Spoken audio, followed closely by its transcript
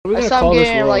gonna So I'm call this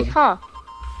getting world. like, huh?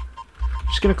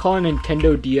 Just gonna call it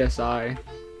Nintendo DSi.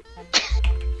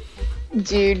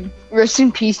 Dude, rest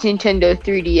in peace, Nintendo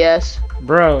 3DS.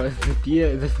 Bro,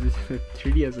 the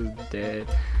 3DS is dead.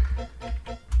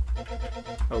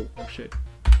 Oh shit.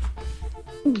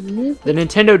 The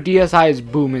Nintendo DSi is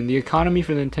booming. The economy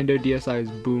for the Nintendo DSi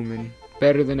is booming.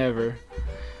 Better than ever.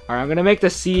 Alright, I'm gonna make the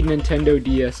seed Nintendo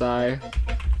DSi.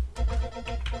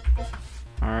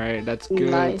 Alright, that's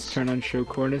good. Nice. Let's turn on show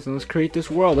coordinates and let's create this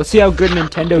world. Let's see how good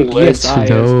Nintendo Let's DSi is.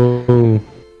 go.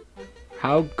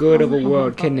 How good of a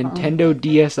world can Nintendo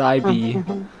DSi be?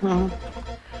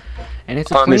 And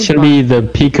it's a It's gonna be the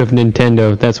peak of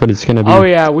Nintendo. That's what it's gonna be. Oh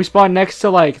yeah, we spawn next to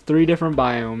like 3 different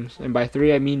biomes, and by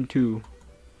 3 I mean 2.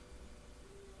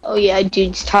 Oh yeah, dude,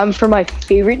 it's time for my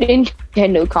favorite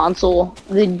Nintendo console,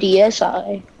 the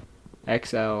DSi.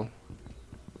 XL.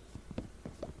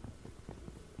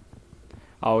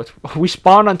 Oh, we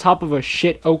spawned on top of a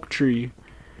shit oak tree.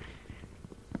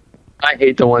 I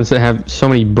hate the ones that have so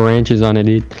many branches on it,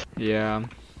 dude. Yeah.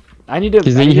 I need to.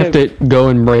 Because then you have to go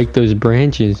and break those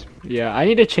branches. Yeah, I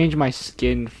need to change my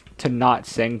skin to not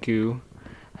Senku.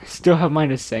 I still have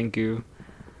mine as Senku.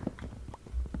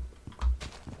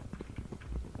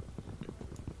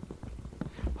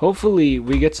 Hopefully,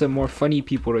 we get some more funny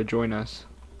people to join us.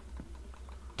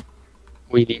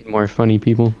 We need more funny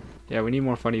people. Yeah, we need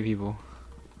more funny people.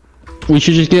 We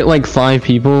should just get like 5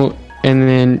 people and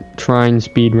then try and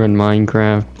speedrun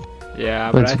Minecraft.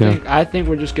 Yeah, but Let's go. I think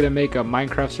we're just gonna make a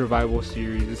Minecraft survival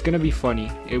series. It's gonna be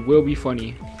funny. It will be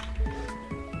funny.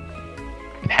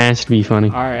 It has to be funny.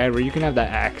 Alright, Edward, you can have that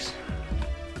axe.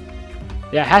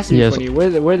 Yeah, it has to be Yes. funny.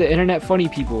 We're the internet funny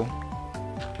people.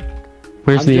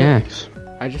 Where's I'm the doing- axe?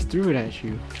 I just threw it at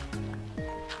you.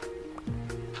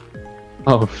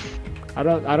 Oh, I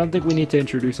don't think we need to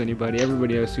introduce anybody.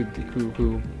 Everybody knows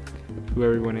who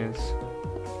everyone is.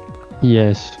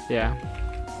 yes. Yeah.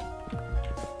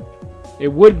 It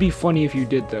would be funny if you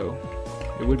did though.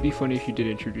 It would be funny if you did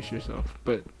introduce yourself,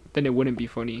 but then it wouldn't be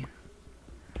funny.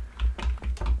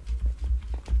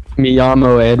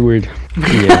 Miyamo Edward.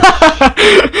 Yeah.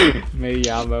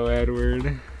 Miyamo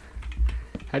Edward.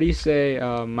 How do you say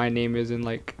my name is in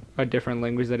like a different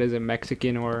language that isn't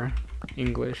Mexican or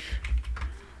English?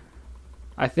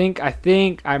 I think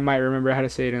I might remember how to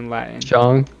say it in Latin.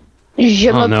 Chong. Je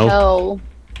Oh, no. m'appelle,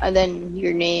 and then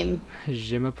your name.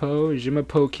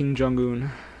 Jimapo King Jong-un.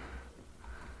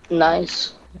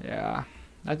 Nice. Yeah,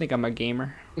 I think I'm a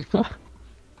gamer.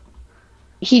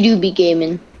 He do be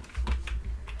gaming.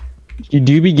 You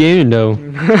do be gaming though.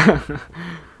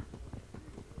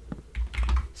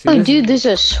 See, Oh, this- dude, there's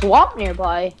a swamp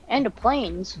nearby and a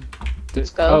plains. Let's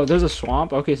go. Oh, there's a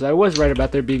swamp. Okay, so I was right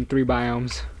about there being 3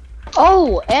 biomes.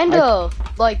 Oh, and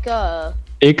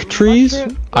Thick trees?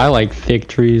 mushroom- I like thick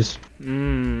trees.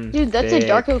 dude, that's a thick.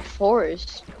 dark oak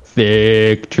forest.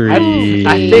 Thick trees.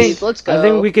 I think Let's I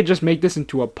think go. we could just make this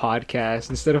into a podcast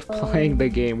instead of playing the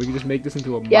game. We could just make this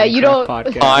into a Yeah, Minecraft you don't-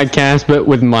 podcast. Podcast, but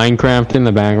with Minecraft in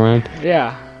the background.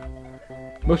 Yeah.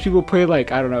 Most people play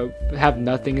like, I don't know, have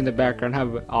nothing in the background,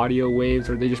 have audio waves,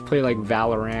 or they just play like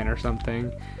Valorant or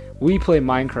something. We play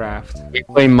Minecraft. We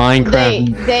play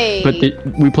Minecraft, They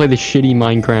we play the shitty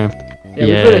Minecraft. Yeah,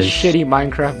 we play a Yes. shitty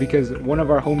Minecraft because one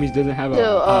of our homies doesn't have a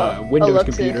So, Windows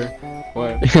Alexis. computer.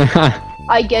 What?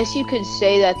 I guess you could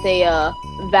say that they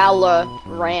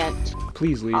Valorant.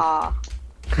 Please leave. Ah.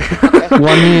 One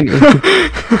man.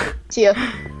 See ya.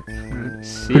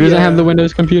 See Who doesn't ya. have the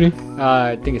Windows computer?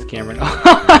 I think it's Cameron.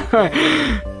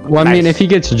 Well, I mean, Nice. if he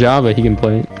gets Java, he can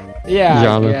play it. Yeah,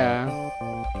 Java. yeah.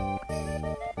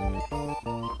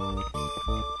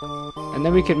 And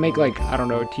then we could make like, I don't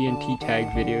know, TNT tag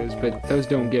videos, but those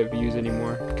don't get views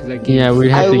anymore because that game. Yeah,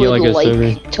 we'd I have to would get like a like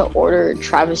server. to order a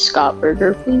Travis Scott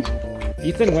burger, please.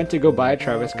 Ethan went to go buy a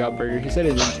Travis Scott burger. He said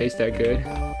it didn't taste that good.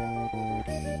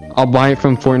 I'll buy it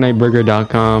from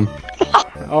FortniteBurger.com.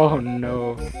 Oh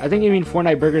no. I think you mean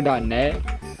FortniteBurger.net.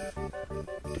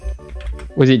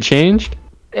 Was it changed?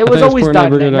 It was thought it was always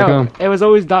 .net. No, FortniteBurger.com. it was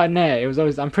always .net. It was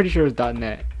always. I'm pretty sure it was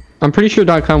 .net. I'm pretty sure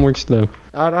 .com works though.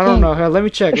 I don't know. Here, let me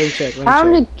check.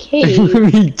 Found a cave.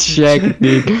 Let me check,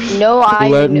 dude. No eye,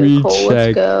 Let no me coal. check.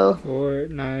 Let's go.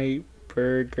 Fortnite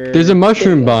Burger. There's a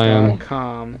mushroom biome.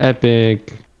 .com.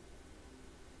 Epic.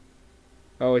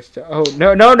 Oh, it's no.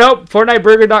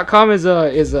 FortniteBurger.com is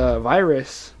a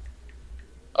virus.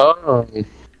 Oh.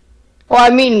 Well, I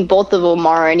mean, both of them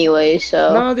are anyway,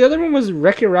 so. No, the other one was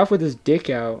Wreck-It Ralph with his dick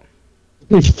out.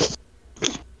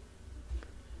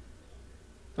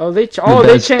 Oh, they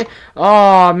best. changed.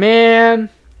 Oh man.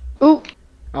 Ooh.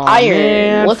 Oh Iron,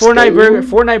 man, let's Fortnite go. Burger,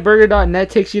 FortniteBurger.net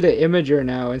takes you to Imager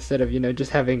now instead of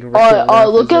just having.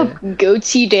 Look up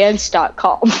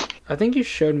goateedance.com. I think you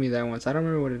showed me that once. I don't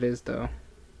remember what it is though.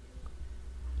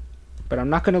 But I'm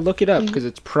not gonna look it up because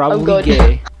it's probably good.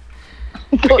 gay.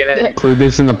 Include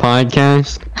this in the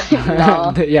podcast.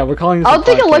 Nah. Yeah, we're calling this. I don't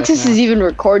think Alexis is even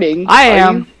recording. I Are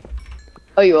am. you?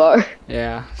 Oh, you are.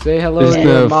 Yeah. Say hello This to is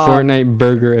your the mom. Fortnite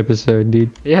Burger episode,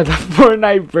 dude. Yeah, the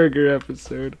Fortnite Burger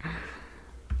episode.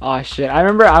 Oh shit! I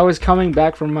remember I was coming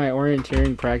back from my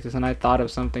orienteering practice and I thought of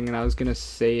something and I was gonna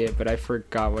say it, but I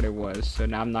forgot what it was. So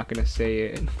now I'm not gonna say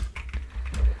it.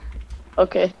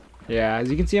 Okay. Yeah,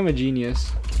 as you can see, I'm a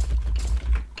genius.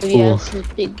 Yeah, it's a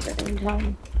big brain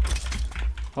time.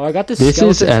 Oh, I got this. This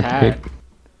is skeleton's epic.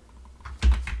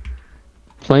 hat.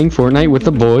 Playing Fortnite with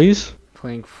the boys.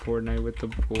 Playing Fortnite with the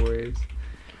boys.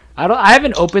 I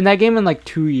haven't opened that game in like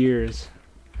 2 years.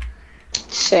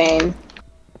 Same.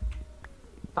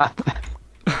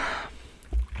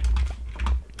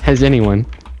 Has anyone?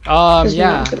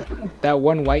 Yeah, that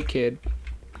one white kid.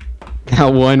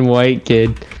 That one white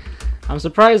kid. I'm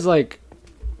surprised, like.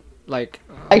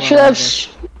 Actually, well,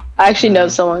 I actually know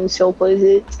someone who still plays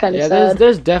it. It's kind of yeah, sad.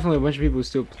 there's definitely a bunch of people who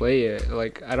still play it.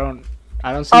 Like I don't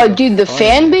see. Oh, dude, the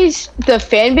fan base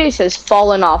has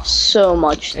fallen off so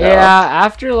much. Though. Yeah,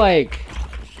 after like.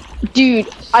 Dude,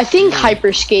 I think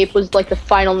Hyperscape was like the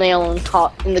final nail in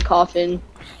the coffin.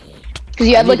 Because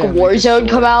you had like Warzone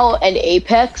come out and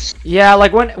Apex. Yeah,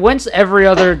 like once every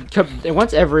other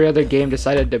game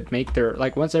decided to make their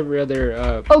once every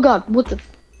other Oh god, what the?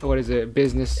 What is it?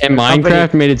 Business. And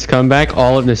Minecraft made its comeback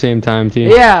all at the same time too.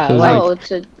 Yeah, So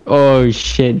like, oh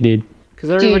shit, dude.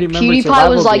 Because everybody dude, remembers PewDiePie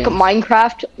was like games.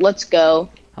 Minecraft. Let's go.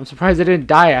 I'm surprised it didn't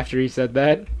die after he said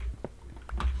that.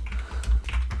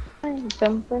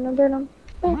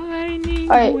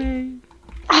 Alright.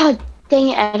 Ah, dang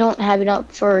it, I don't have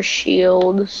enough for a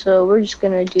shield, so we're just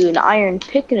gonna do an iron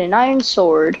pick and an iron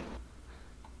sword.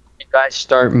 You guys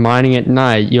start mining at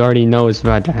night. You already know it's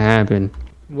about to happen.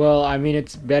 Well, I mean,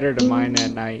 it's better to mine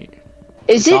at night.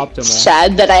 Is It's it optimal.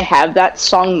 sad that I have that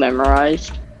song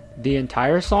memorized? The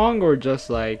entire song, or just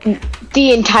like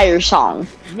The entire song.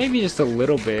 maybe just a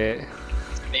little bit?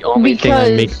 The only thing I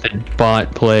make Because- the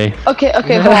bot play. Okay,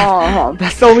 hold on.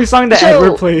 That's the only song that So,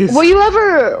 ever plays. were you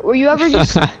ever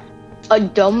just a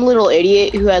dumb little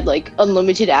idiot who had like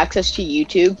unlimited access to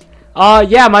YouTube?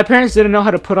 Yeah, my parents didn't know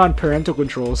how to put on parental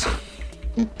controls.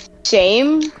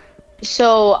 Same.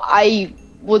 So I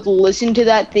would listen to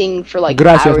that thing for like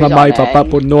Gracias, hours mamá y on papá, end.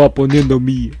 por no poniendo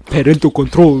mi parental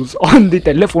controls on the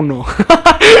teléfono.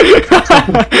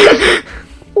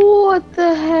 What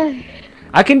the heck?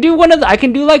 I can do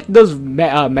like those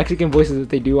Mexican voices that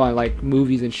they do on like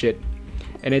movies and shit,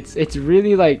 and it's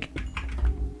really like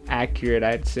accurate.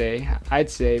 I'd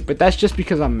say, but that's just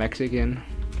because I'm Mexican.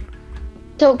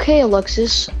 It's okay,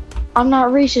 Alexis. I'm not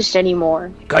racist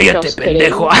anymore. Cállate, Just kidding.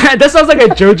 pendejo. That sounds like a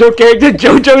JoJo character.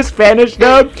 JoJo Spanish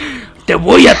dub. Te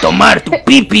voy a tomar tu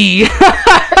pipi.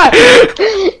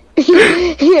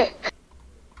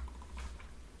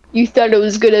 You thought it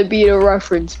was gonna be a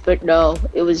reference, but no,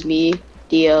 it was me,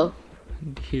 Dio.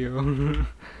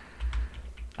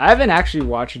 I haven't actually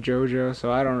watched JoJo,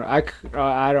 so I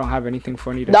don't have anything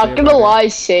funny to say. Not gonna about it. lie,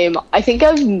 same. I think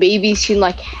I've maybe seen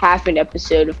like half an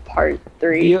episode of part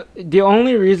 3. The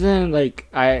only reason like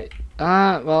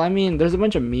well, I mean, there's a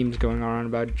bunch of memes going on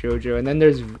about JoJo, and then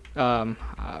there's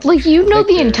Like, you know the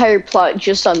Victor. entire plot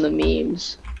just on the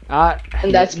memes,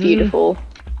 and that's beautiful.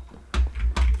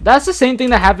 That's the same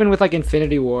thing that happened with like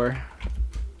Infinity War.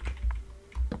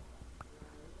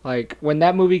 Like when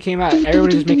that movie came out,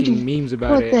 everybody was making memes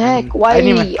about What it. the and heck? Why I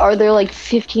didn't even, are there like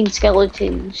 15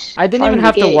 skeletons? I didn't even trying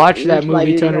have to get watch that into my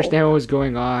movie to video? understand what was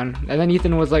going on. And then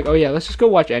Ethan was like, "Oh yeah, let's just go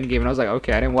watch Endgame," and I was like,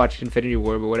 "Okay, I didn't watch Infinity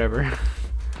War, but whatever."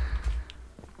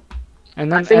 And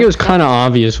then I think it was kind of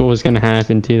obvious what was gonna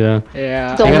happen too, though.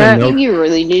 yeah. The and one then- thing you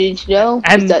really needed to know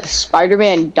And- is that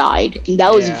Spider-Man died, and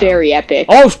that was Yeah. very epic.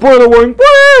 Oh, spoiler warning!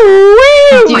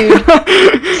 Woo! Dude.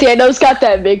 Thanos got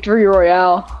that victory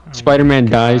royale. Spider-Man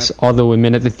dies, all the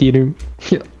women at the theater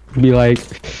be like,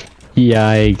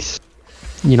 yikes.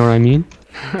 You know what I mean?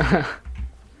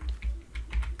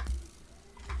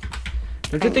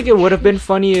 Don't you think it would have been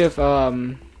funny if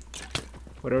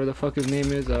whatever the fuck his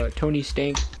name is, Tony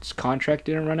Stark's contract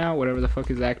didn't run out? Whatever the fuck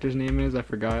his actor's name is, I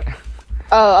forgot.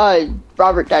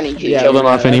 Robert Downey Jr. Yeah, Kill them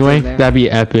off that's anyway? his name. That'd be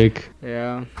epic.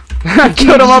 Yeah.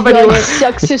 Killed him off Like, anyway.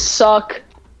 sucks to suck.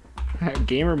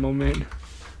 Gamer moment.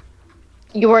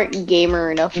 You weren't gamer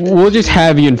enough. We'll just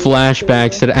have you in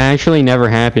flashbacks that actually never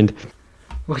happened.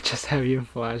 We'll just have you in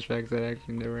flashbacks that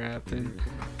actually never happened.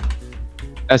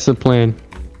 That's the plan.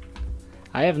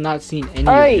 I have not seen any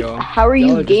All right, of y'all. how are you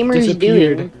Y'all just gamers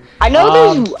disappeared. doing? I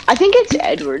know there's. I think it's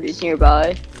Edward is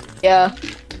nearby. Yeah,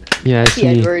 Yeah, it's see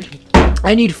me. Edward.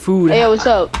 I need food. Hey, what's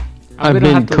up? I'm I've gonna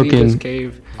been have to leave this cooking.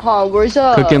 cave. Huh? Where's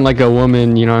Cooking like a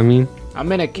woman, you know what I mean?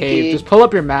 I'm in a cave. Dude. Just pull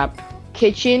up your map.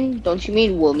 kitchen? Don't you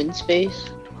mean woman space?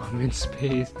 I'm in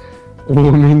space.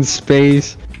 Woman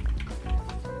space.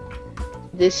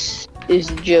 This is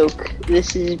a joke.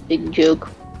 This is a big joke.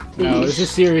 No, Please. this is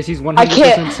serious. He's 100% I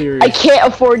can't. serious. I can't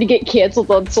afford to get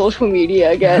canceled on social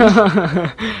media again.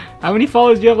 How many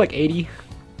followers do you have? Like 80?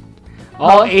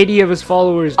 All Huh? 80 of his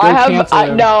followers. Go I have. cancel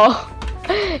him. No.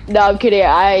 No, I'm kidding.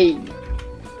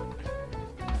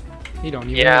 You don't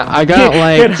even Yeah, know. I got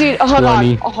like Dude, hold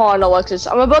 20. on, Alexis.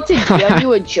 I'm about to give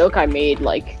you a joke I made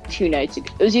like 2 nights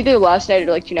ago. It was either last night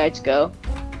or like 2 nights ago.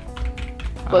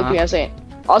 But give me a second.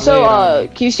 Also, Lay it on me.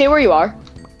 can you stay where you are?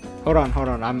 Hold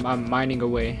on. I'm mining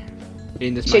away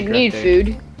in this You said you Minecraft need day.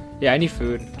 food. Yeah, I need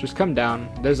food. Just come down.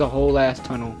 There's a whole ass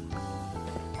tunnel.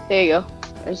 There you go.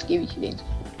 I just gave you 2 things.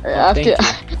 Alright, Oh, I have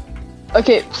thank to.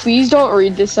 Okay, please don't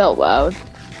read this out loud,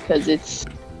 because it's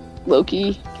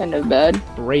low-key kind of bad.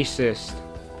 Racist.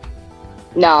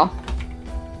 No.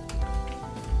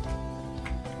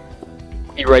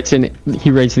 He writes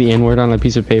the N-word on a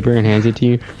piece of paper and hands it to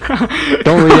you.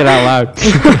 Don't read it out loud.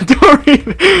 Don't read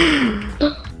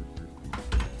it.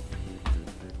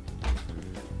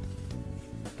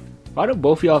 Why do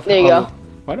both of y'all? There you go.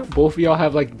 Why do both of y'all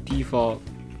have like default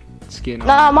skin?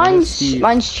 Nah, on? mine's Steve.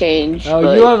 changed. Oh,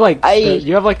 but you have like I-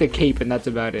 you have like the cape and that's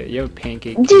about it. You have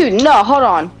pancake. Dude, no, hold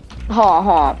on. Hold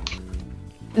on.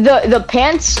 The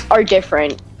pants are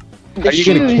different. The How you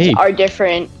get a shoes cape? are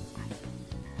different.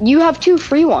 You have 2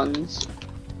 free ones.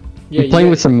 Yeah, I'm playing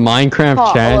with some Minecraft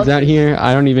Oh, chads Alexis- out here.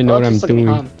 I don't even know what I'm Alexis, look at me.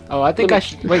 doing. Oh, I think I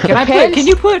should. Wait, can I put? pants- Can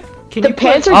you put? Can The you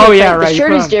pants put, are different. Oh yeah, right. The you shirt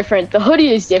put is on- different. The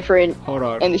hoodie is different. Hold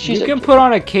on. and the shoes You are can put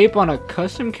on a cape on a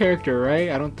custom character,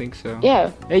 right? I don't think so. Yeah.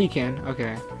 Yeah, you can.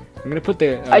 Okay. I'm gonna put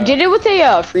the. I did it with a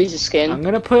Frieza skin. I'm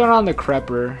gonna put it on the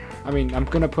Crepper. I mean, I'm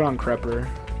gonna put on Crepper.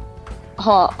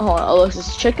 Hold on,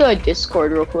 Alexis, check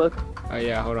Discord real quick. Oh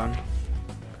yeah, hold on.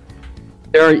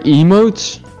 There are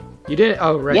emotes? You did?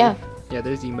 Oh right. Yeah. Yeah,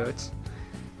 there's emotes.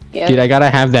 Yeah. Dude, I gotta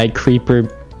have that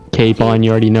creeper cape on, you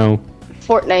already know.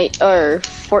 Fortnite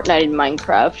in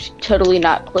Minecraft. Totally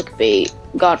not clickbait.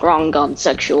 Gone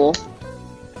sexual.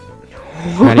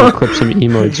 I need to clip some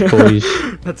emotes,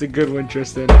 boys. That's a good one,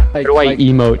 Tristan. Like, How do I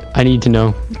emote? I need to know.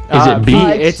 Is it B? B?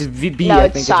 It's B. No, I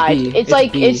it's think side. it's B. It's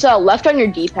like B. it's left on your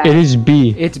D-pad. It is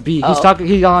B. It's B. He's Oh. talking.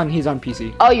 He's on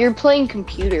PC. Oh, you're playing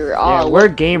computer. Yeah, Oh, we're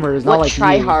gamers, not what like you.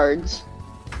 tryhards?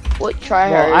 What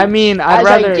tryhards? Well, I mean, I'd As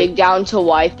rather. I dig down to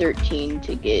Y13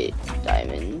 to get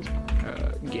diamonds.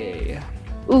 Gay.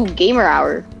 Ooh, gamer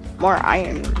hour. More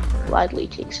iron. Gladly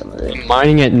take some of this.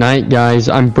 Mining at night, guys.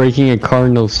 I'm breaking a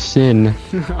cardinal sin.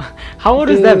 How old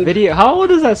is that Dude. video? How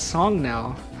old is that song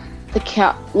now? The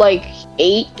count, like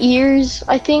 8 years,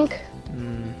 I think.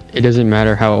 It doesn't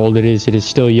matter how old it is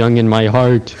still young in my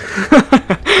heart.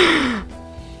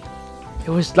 It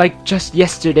was like just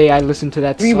yesterday I listened to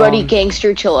that Everybody song.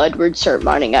 gangster till Edward start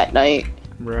mining at night.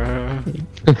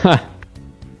 Bruh.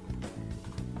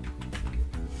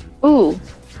 Ooh,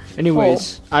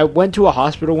 Anyways, I went to a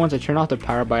hospital once. I turned off the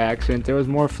power by accident. There was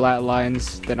more flat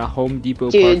lines than a Home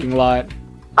Depot Dude. parking lot.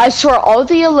 I swear all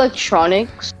the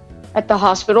electronics at the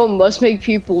hospital must make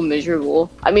people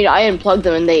miserable. I mean, I unplug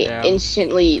them and they Yeah.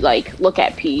 instantly like look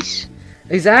at peace.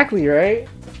 Exactly, right?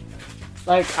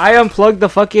 Like I unplugged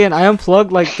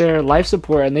like their life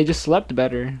support and they just slept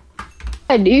better.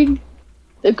 Yeah, dude,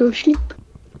 they go sleep.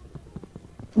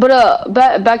 But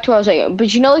back to what I was saying.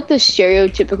 But you know, like the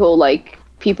stereotypical like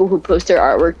people who post their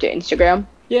artwork to Instagram.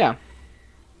 Yeah.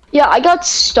 Yeah, I got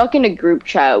stuck in a group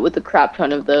chat with a crap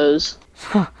ton of those.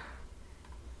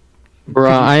 Bruh,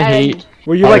 I And hate.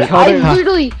 Were you like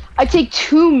held I take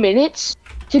 2 minutes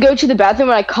to go to the bathroom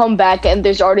and I come back and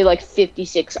there's already like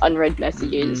 56 unread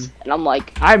messages. Mm-hmm. And I'm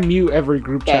like, I mute every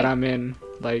group chat Okay. I'm in,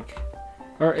 like,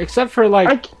 or except for like,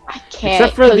 I can't.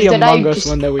 except for 'cause the then I Among Us just-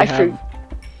 one that we I have.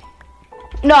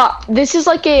 No, this is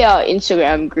like a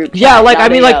Instagram group. Yeah, chat, like I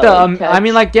not mean a, like the text. I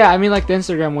mean like the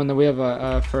Instagram one that we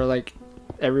have for like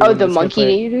everyone. Oh, the that's gonna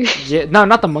monkey play. nader. Yeah, no,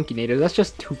 not the monkey nader. That's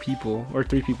just 2 people or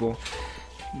 3 people.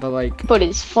 But like, But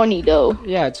it's funny though.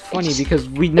 yeah, it's funny It's- because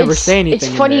we never say anything. It's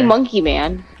in funny, there. monkey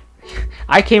man.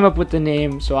 I came up with the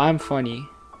name, so I'm funny.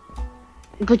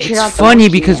 But you're It's not. the funny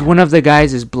monkey because man. one of the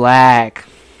guys is black.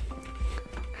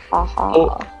 Haha.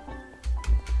 Oh.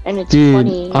 And it's Dude,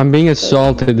 funny. I'm being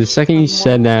assaulted. The second you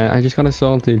said that, I just got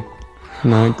assaulted.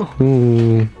 Not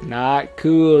cool. Not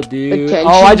cool, dude. Attention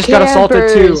Oh, I just got assaulted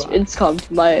too. campers, it's come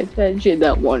to my attention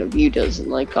that one of you doesn't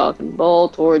like cock and ball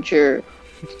torture.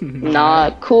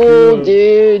 Not cool,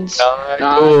 dudes. Not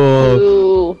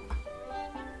cool.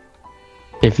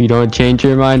 If you don't change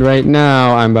your mind right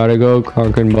now, I'm about to go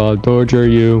cock and ball torture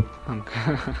you.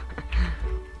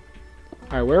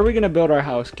 Alright, where are we gonna build our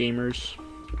house, gamers?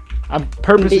 I'm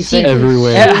purposely Busy saying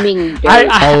everywhere. consuming dirt.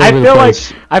 All over the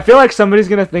place. I feel like somebody's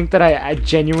gonna think that I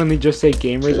genuinely just say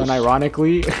gamers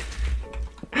unironically.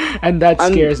 And that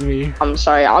scares me. I'm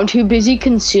sorry, I'm too busy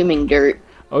consuming dirt.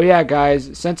 Oh yeah, guys,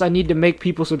 since I need to make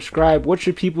people subscribe, what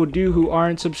should people do who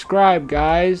aren't subscribed,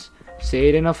 guys? Say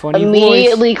it in a funny voice.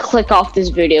 Immediately click off this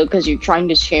video because you're trying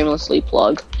to shamelessly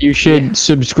plug. You should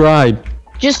subscribe.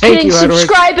 Just Thank kidding, you, Edward.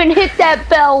 subscribe and hit that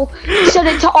bell. Set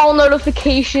it to all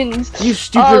notifications. You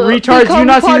stupid retards, do you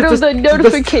not see part that of the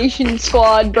notification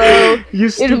squad, bro. You It'll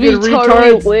stupid be totally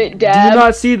retards. lit, Do you Dad.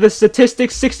 not see the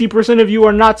statistics? 60% of you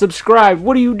are not subscribed.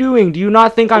 What are you doing? Do you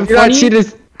not think I'm You not funny? see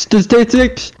the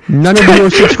statistics? None of you are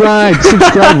subscribed.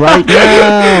 Subscribe right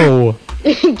now.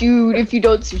 Dude, if you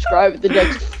don't subscribe in the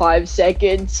next 5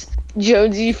 seconds,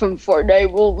 Jonesy from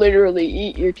Fortnite will literally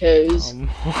eat your toes.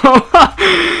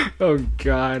 Oh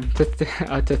god,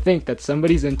 to think that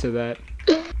somebody's into that.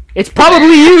 It's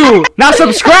probably you! Now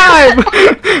subscribe!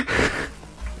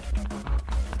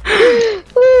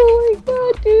 Oh my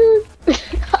god, dude.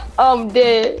 I'm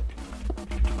dead.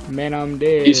 Man, I'm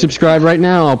dead. You subscribe right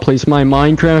now. I'll place my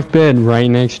Minecraft bed right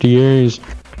next to yours.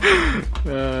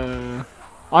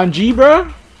 On G,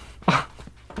 bro?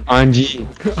 On G.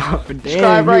 Oh, damn,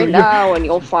 Subscribe right now and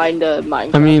you'll find a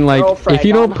Minecraft I mean, like, girlfriend if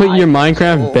you don't on put your high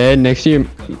Minecraft school. bed next to your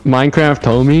Minecraft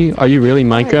homie, are you really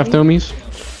Minecraft homies?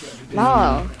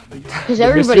 Nah. Because The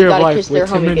everybody mystery of gotta life kiss their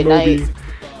with Tim homie and goodnight. Moby.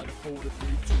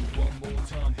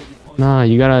 Nah,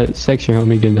 you gotta sex your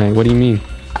homie goodnight. What do you mean?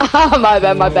 My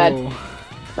bad, my bad. Oh,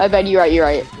 My bad, you're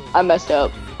right. I messed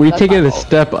up. We That's take my it a fault.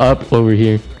 step up over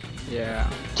here. yeah.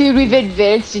 Dude, we've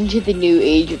advanced into the new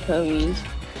age of homies.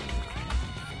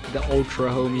 The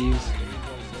ultra homies.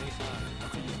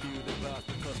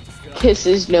 Kiss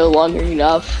is no longer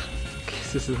enough.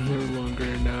 This is no longer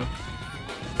enough.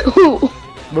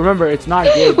 Remember, it's not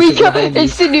good. We because got, we're homies.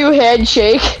 it's the new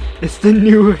handshake. It's the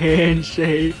new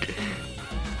handshake.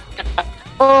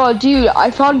 Oh, dude, I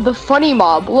found the funny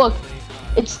mob. Look,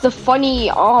 it's the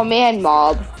funny, oh man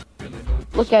mob.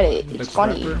 Look at it, The it's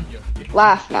funny. crapper.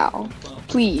 Laugh now,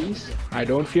 please. I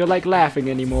don't feel like laughing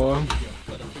anymore.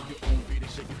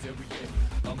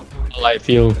 All I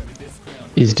feel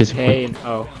is disappointment. Pain.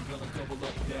 Oh.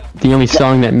 The only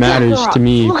song that matters to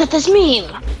me. Look at this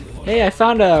meme. Hey, I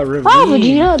found a ravine. Wow,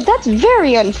 Vegeta, that's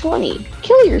very unfunny.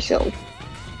 Kill yourself.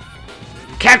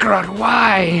 Kakarot,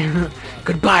 why?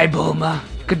 Goodbye, Bulma.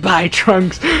 Goodbye,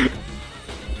 Trunks.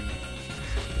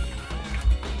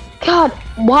 God,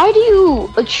 why do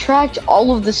you attract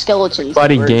all of the skeletons?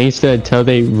 Buddy Edward? gangsta until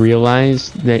they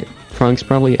realize that Trunks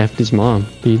probably effed his mom,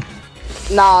 dude.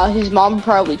 Nah, his mom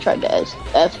probably tried to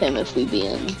F him if we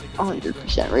being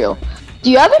 100% real.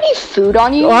 Do you have any food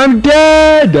on you? I'm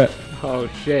dead! Oh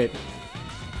shit.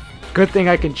 Good thing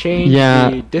I can change Yeah,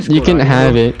 the Discord. you can audio.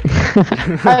 have it.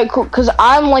 Alright, cool, cause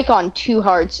I'm like on 2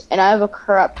 hearts and I have a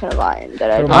crap ton of iron that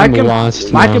I Bro, don't I'm com-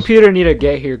 lost my now. computer need to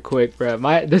get here quick, bro.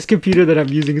 This computer that I'm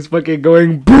using is fucking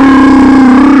going.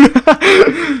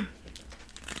 I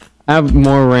have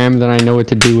more RAM than I know what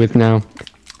to do with now.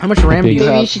 How much RAM do you Maybe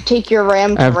you have? should take your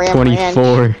RAM I to have RAM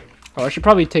 24. Oh, I should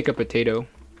probably take a potato.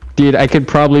 Dude, I could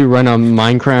probably run a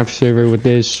Minecraft server with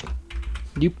this.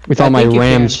 With I all my think you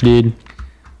RAMs, can. dude.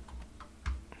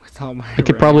 With all my I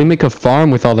could probably make a farm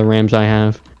with all the RAMs I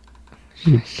have.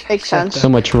 Makes sense. So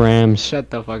much RAMs. Shut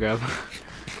the fuck up.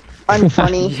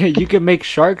 Unfunny. Yeah, you can make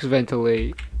sharks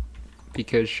ventilate.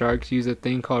 Because sharks use a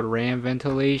thing called RAM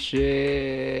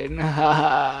ventilation.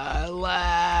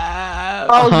 Laugh.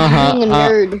 Oh, being a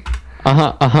nerd.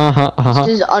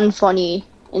 This is unfunny.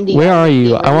 Indeed. Where are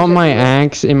you? I want my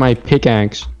axe and my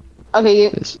pickaxe. Okay,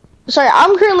 Yes. sorry,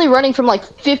 I'm currently running from like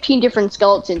 15 different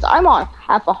skeletons. I'm on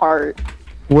half a heart.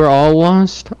 We're all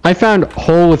lost. I found a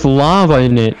hole with lava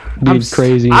in it. Dude,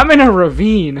 crazy. I'm in a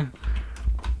ravine.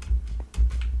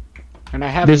 And I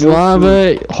have This no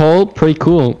lava hole, pretty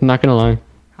cool. Not gonna lie. food.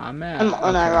 I'm I'm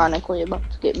unironically about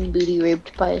to get booty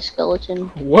raped by a skeleton.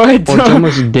 What? Well, it's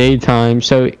almost daytime,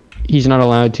 so he's not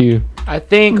allowed to. I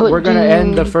think But we're gonna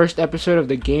end the dude- first episode of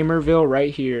the Gamerville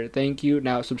right here. Thank you.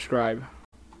 Now subscribe.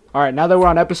 All right, now that we're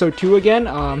on episode 2 again,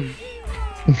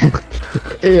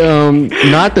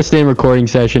 Not the same recording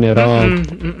session at all.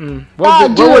 Oh,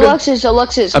 what dude, would it-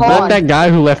 Alexis, hold About on. that guy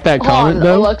who left that Hold comment on,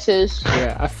 though. Alexis.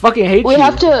 Yeah, I fucking hate We you.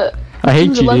 have to. I hate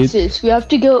you, dude. Alexis, we have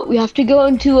to go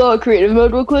into creative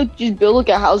mode real quick. Just build like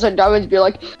a house on diamonds. Be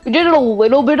like, we did a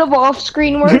little bit of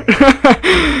off-screen work.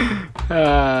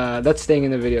 That's staying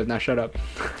in the video. Now shut up.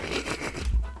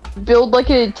 Build like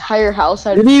an entire house.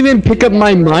 I didn't even pick up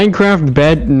my Minecraft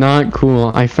bed. Not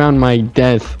cool. I found my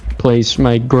death place,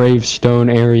 my gravestone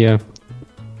area.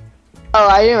 Oh,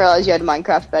 I didn't realize you had a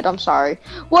Minecraft bed. I'm sorry.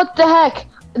 What the heck?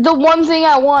 The one thing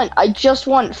I want, I just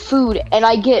want food, and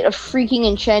I get a freaking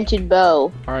enchanted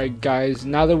bow. Alright, guys,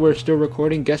 now that we're still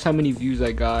recording, guess how many views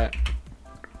I got?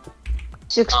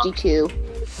 62.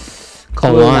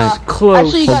 Close.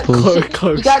 Close. Actually,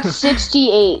 Close. you got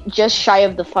 68, just shy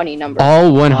of the funny number.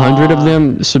 All 100 of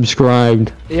them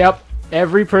subscribed. Yep.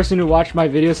 Every person who watched my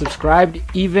video subscribed,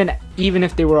 even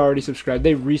if they were already subscribed,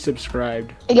 they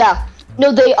resubscribed. Yeah.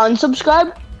 No, they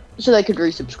unsubscribed so they could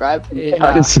resubscribe.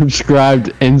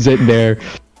 Unsubscribed ends it there.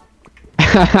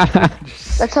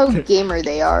 That's how gamer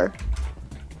they are.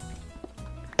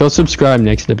 They'll subscribe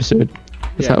next episode.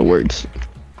 That's how it works.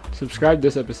 Subscribe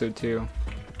this episode too.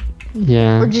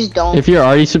 Yeah. Or just don't. If you're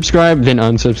already subscribed, then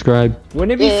unsubscribe.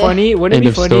 Wouldn't it be funny? Wouldn't End it be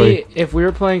of funny story. if we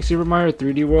were playing Super Mario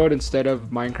 3D World instead of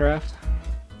Minecraft?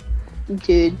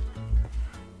 Dude,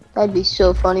 that'd be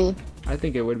so funny. I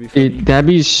think it would be funny. That'd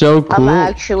be so cool. I'm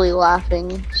actually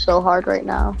laughing so hard right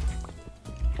now.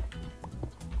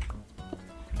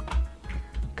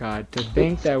 God, to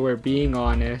think that we're being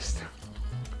honest.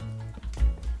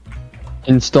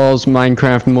 Installs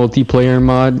Minecraft multiplayer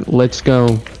mod. Let's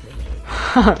go.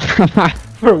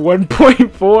 For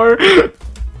 1.4?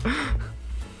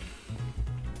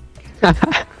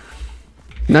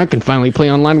 Now I can finally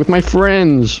play online with my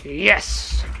friends.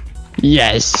 Yes!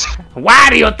 Yes.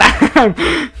 Wario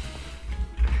time!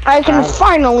 I can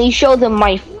finally show them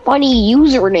my funny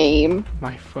username.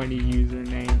 My funny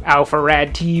username.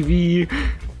 Alpharad TV.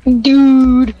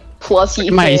 Dude. Plus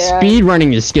you My can.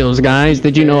 speedrunning skills, guys.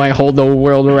 Did you know I hold the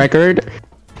world record?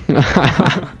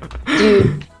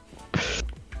 Dude.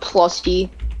 Plus D.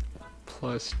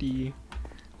 Plus D.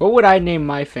 What would I name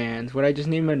my fans? Would I just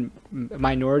name them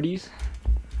minorities?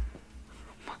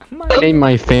 Name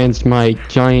my fans my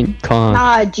giant cock.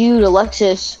 Ah, dude,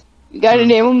 Alexis. You gotta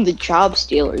name them the Job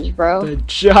Stealers, bro. The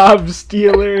Job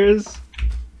Stealers.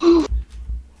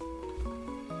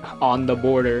 On the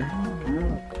border.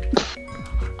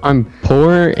 I'm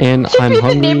poor and Should I'm be the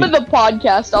hungry. name of the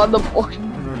podcast on the board.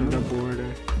 On the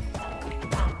border.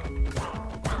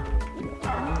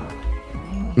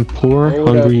 I'm poor, Hold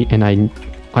hungry, and I'm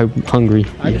hungry.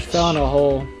 I just fell in a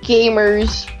hole.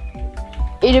 Gamers.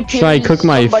 It appears Should I cook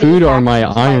my somebody food or my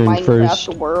hacked iron Minecraft first?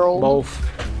 World. Both.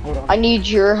 Hold on. I need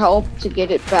your help to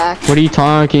get it back. What are you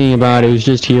talking about? It was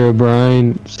just here,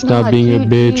 Brian. Stop Nah, being dude, a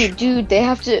bitch. Dude, they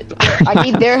have to. I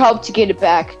need their help to get it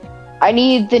back. I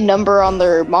need the number on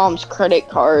their mom's credit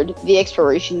card, the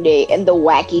expiration date, and the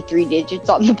wacky 3 digits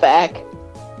on the back.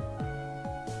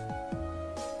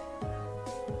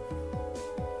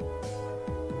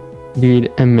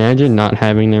 Dude, imagine not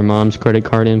having their mom's credit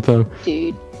card info.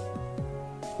 Dude,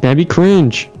 That'd be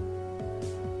cringe.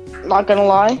 not gonna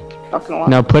lie. Not gonna lie.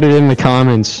 Now put it in the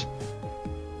comments.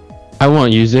 I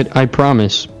won't use it, I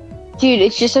promise. Dude,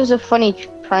 it's just as a funny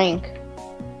prank.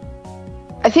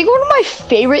 I think one of my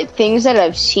favorite things that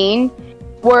I've seen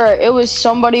where it was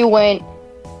somebody went,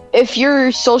 if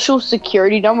your social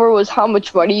security number was how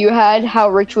much money you had, how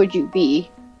rich would you be?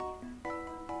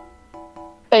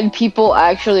 And people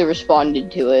actually responded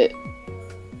to it.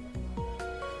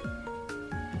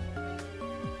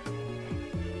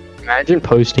 Imagine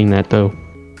posting that though.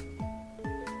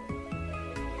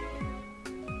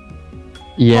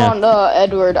 Yeah, Come on,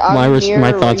 Edward, I'm My here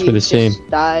my where thoughts you were the just same.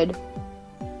 Died.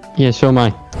 yeah, so am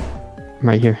I. I'm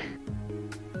right here.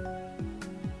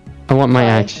 I want my Why?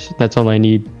 axe, that's all I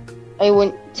need. I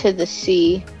went to the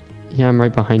sea. Yeah, I'm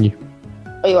right behind you.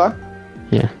 Oh, you are?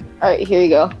 Yeah. Alright, here you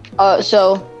go.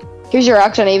 So, here's your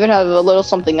axe, and I even have a little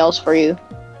something else for you.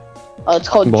 It's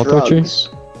called Ball torture? drugs.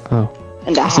 Oh,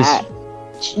 And a This is- hat.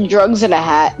 Drugs and a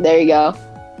hat. There you go.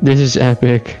 this is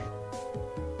epic.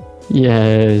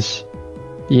 Yes.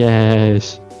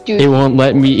 Yes. Dude, It won't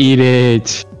let me eat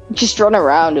it. just run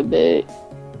around a bit.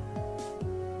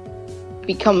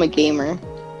 Become a gamer.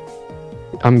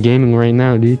 I'm gaming right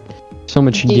now, dude. So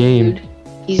much game Dude,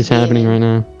 he's is happening right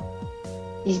now.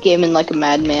 He's gaming like a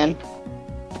madman.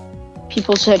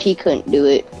 People said he couldn't do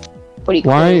it, but he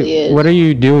Why? clearly is. What are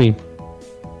you doing?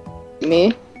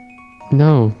 Me?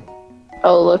 No.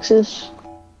 Oh, Alexis?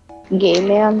 Game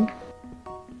man?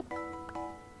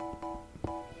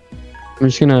 I'm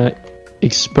just gonna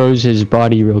expose his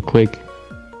body real quick.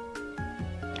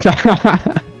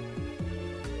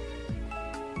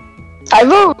 I I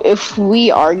vote if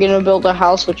we are gonna build a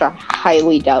house, which I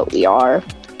highly doubt we are.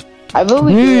 I vote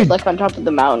we do it Dude. like on top of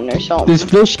the mountain or something. This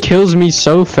fish kills me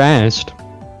so fast.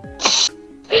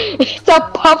 It's a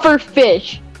puffer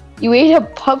fish. You ate a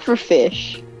puffer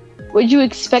fish. What'd you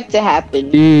expect to happen?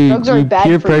 Dude, Drugs are you bad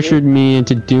peer for pressured me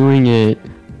into doing it.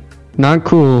 Not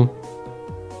cool.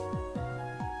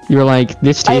 You're like,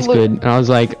 this tastes would- good. And I was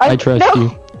like, I trust no.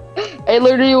 you. I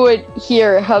literally went,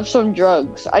 here, have some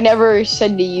drugs. I never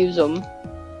said to use them.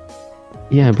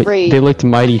 Yeah, but Great. they looked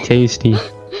mighty tasty.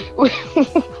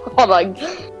 Hold on.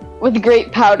 With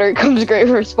great powder comes great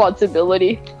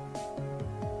responsibility.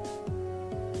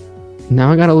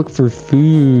 Now I gotta look for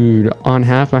food on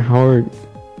half a heart.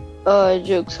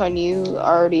 Joke's on you.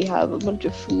 I already have a bunch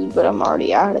of food, but I'm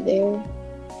already out of there.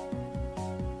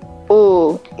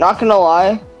 Oh, not gonna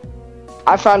lie.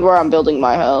 I found where I'm building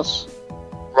my house.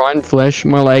 Rotten flesh,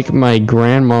 more like my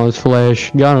grandma's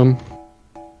flesh. Got him.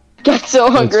 Got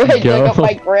so hungry, I dug up go.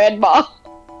 my grandma.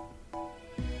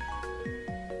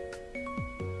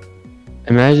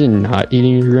 Imagine not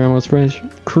eating your grandma's flesh.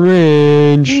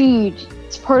 Cringe. Dude,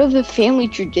 it's part of the family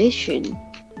tradition.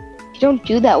 If you don't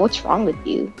do that, what's wrong with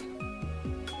you?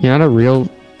 You're not a real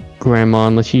grandma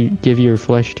unless you give your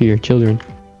flesh to your children.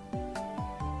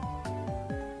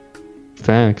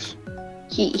 Facts.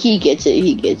 He gets it,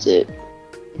 he gets it.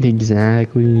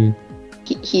 Exactly.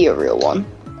 He a real one.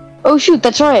 Oh shoot,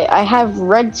 that's right, I have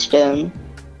redstone.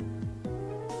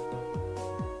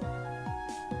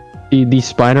 These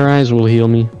spider eyes will heal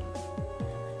me.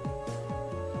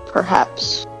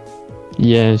 Perhaps.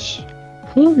 Yes.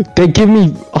 They give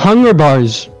me hunger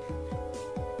bars.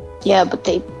 Yeah, but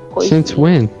they poison Since me.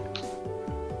 when?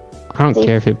 I don't They-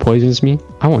 care if it poisons me.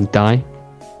 I won't die.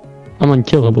 I'm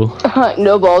unkillable.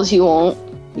 No balls, you won't.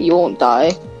 You won't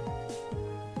die.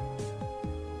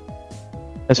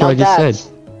 That's Now what I just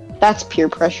said. That's peer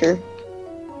pressure.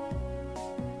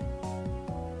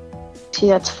 See,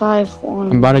 that's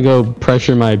 5-1. I'm about to go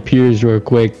pressure my peers real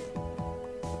quick.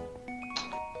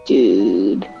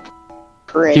 Dude.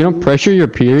 You don't pressure your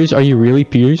peers? Are you really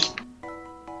peers?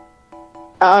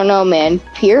 I don't know, man.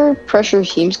 Peer pressure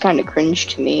seems kind of cringe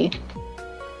to me.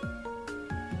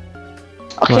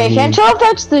 Okay, I can't tell if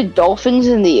that's the dolphins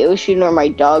in the ocean or my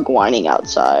dog whining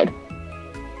outside.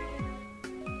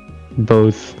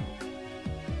 Both.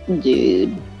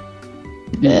 Dude.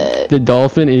 The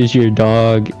dolphin is your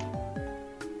dog.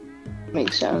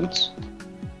 Makes sense.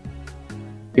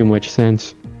 In which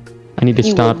sense? I need to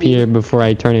He stop would be. here before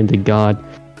I turn into God.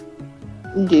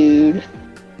 Dude.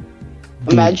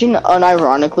 Imagine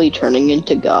unironically turning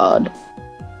into God.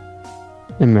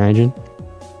 Imagine.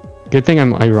 Good thing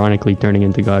I'm ironically turning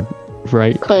into God,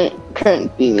 right?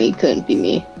 Couldn't be me, couldn't be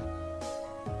me.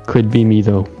 Could be me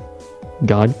though.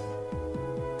 God?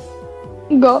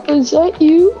 God, is that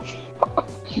you?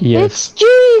 Yes. It's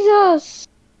Jesus!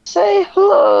 Say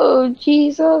hello,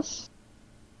 Jesus.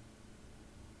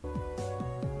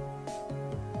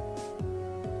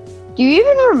 Do you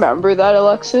even remember that,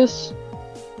 Alexis?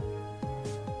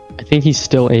 I think he's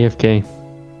still AFK.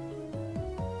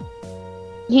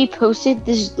 He posted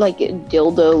this, like,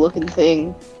 dildo looking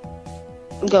thing.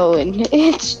 Going,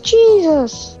 it's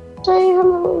Jesus! Say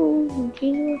hello,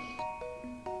 Jesus.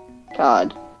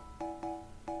 God.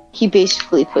 He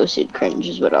basically posted cringe,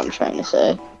 is what I'm trying to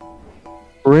say.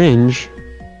 Cringe?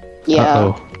 Yeah.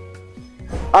 Uh-oh.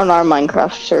 On our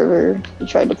Minecraft server, he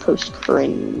tried to post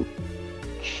cringe.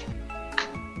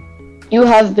 You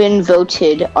have been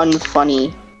voted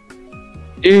unfunny.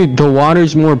 Dude, the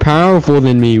water's more powerful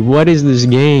than me. What is this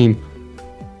game?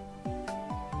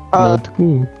 Not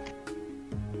cool.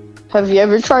 Have you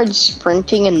ever tried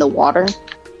sprinting in the water?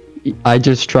 I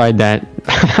just tried that.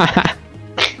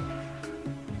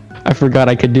 I forgot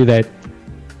I could do that.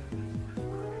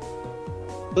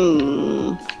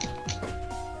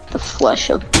 The flesh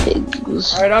of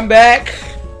pigs. Alright, I'm back.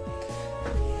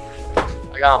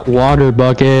 I got water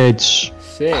buckets.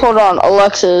 Sick. Hold on,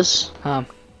 Alexis. Huh.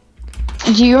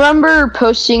 Do you remember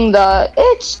posting the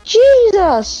 "It's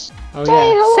Jesus"? Oh Say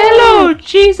yeah. hello. Say hello,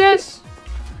 Jesus.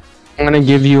 I'm gonna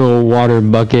give you a water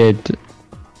bucket.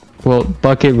 Well,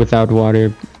 bucket without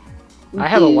water. I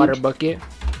have a Dude, water bucket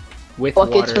with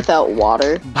buckets water. without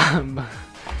water.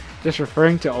 Just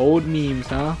referring to old memes,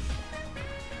 huh?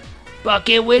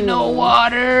 Bucket with no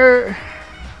water.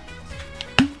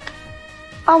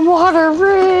 I'm Water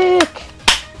Rick.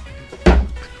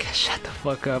 Shut the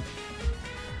fuck up.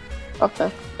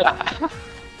 Okay.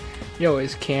 Yo,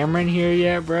 is Cameron here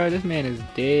yet, bro? This man is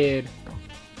dead.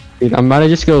 Dude, I'm about to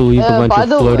just go leave a bunch by of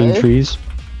the floating way- trees.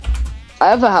 I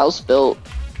have a house built.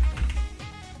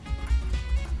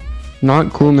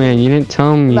 Not cool, man. You didn't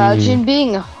tell me. Imagine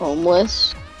being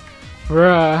homeless.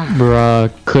 Bruh.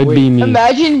 Bruh, could Wait, be me.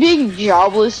 Imagine being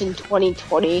jobless in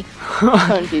 2020.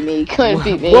 Couldn't be me. Couldn't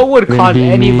be me. What would Couldn't cause be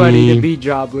anybody to me. be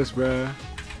jobless, bruh?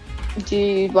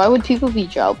 Dude, why would people be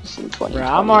jobless in 2020?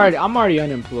 Bruh, I'm already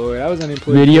unemployed. I was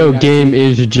unemployed. Video during that game period.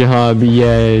 is a job,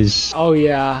 yes. Oh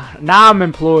yeah. Now I'm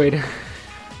employed.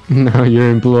 Now you're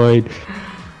employed.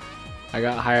 I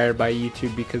got hired by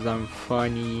YouTube because I'm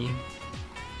funny.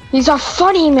 He's a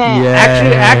funny man. Yeah.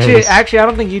 Actually, I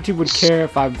don't think YouTube would care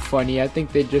if I'm funny. I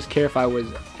think they'd just care if I was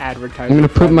advertising. I'm gonna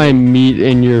put my meat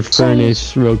in your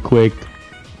furnace real quick.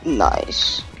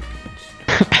 Nice.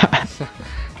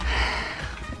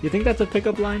 You think that's a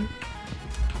pickup line?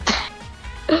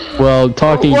 Well,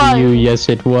 talking Why? to you, yes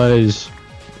it was.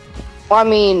 I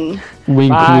mean, Wink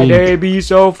My wink. day be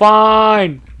so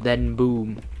fine. Then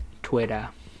boom, Twitter.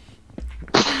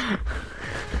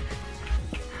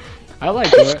 I like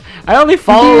it. I only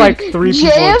follow like 3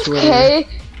 people on Twitter.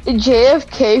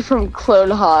 JFK from Clone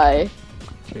High.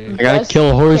 I gotta Best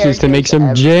kill horses to make some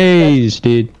character J's,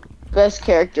 dude. Best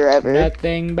character ever.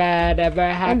 Nothing bad ever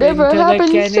happened Never to the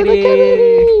happens Kennedys. to the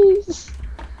Kennedys.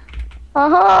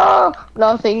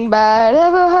 Nothing bad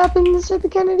ever happens to the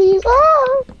Kennedys.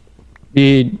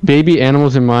 Dude, baby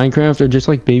animals in Minecraft are just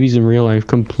like babies in real life,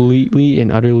 completely and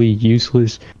utterly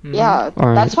useless. Mhm. Yeah,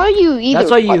 Alright. that's why you either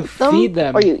That's why you punt feed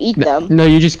them. or you eat them. No,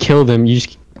 you just kill them. You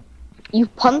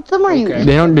punt them or you Okay. eat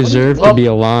They don't them. What do you deserve do? to be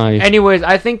alive. Anyways,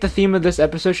 I think the theme of this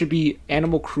episode should be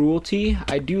animal cruelty.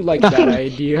 I do like that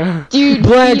idea. Dude,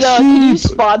 Black can you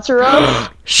sheep. sponsor us?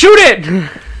 Shoot it!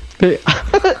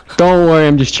 Don't worry,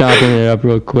 I'm just chopping it up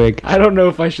real quick. I don't know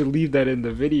if I should leave that in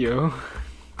the video.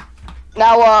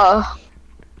 Now,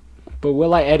 But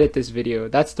will I edit this video?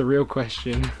 That's the real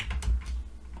question.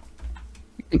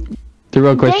 The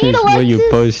real question is, will you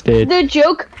Alexis, post it? the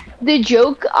joke,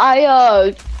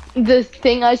 the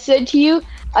thing I said to you,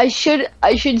 I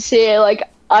should say like,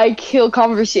 I kill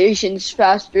conversations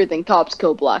faster than cops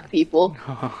kill black people.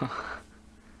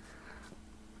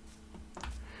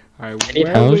 Alright, Any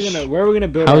where are we house? gonna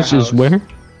build House our is house? where?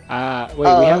 Wait,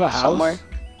 we have a house? Somewhere.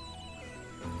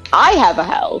 I have a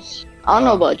house. I don't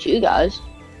know about you guys.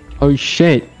 Oh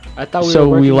shit. I thought we So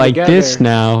were we working like this together.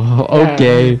 now. Yeah.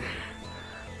 Okay.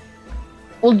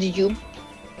 Well, did you?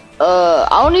 I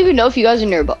don't even know if you guys are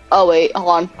nearby. Oh wait, hold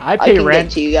on. I I pay can rent.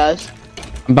 get to you guys.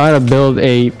 I'm about to build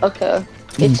a Okay.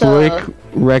 It's brick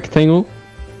rectangle.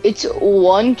 it's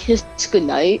one kiss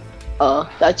goodnight.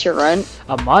 That's your rent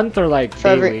A month or like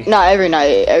for daily? not every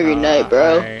night, every night,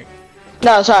 bro. Alright,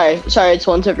 No, sorry, it's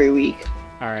once every week.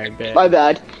 alright, bet. My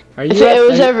bad. Are If you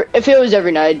it was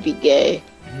every night, it'd be gay.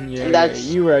 Yeah, that's-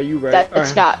 you right, you right. That's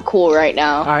Alright. not cool right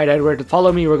now. Alright, Edward,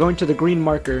 follow me. We're going to the green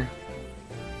marker.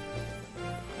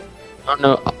 Oh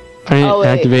no, I didn't Oh, wait.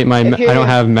 activate my. If I you're- don't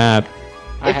have map.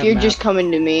 I If have you're map. just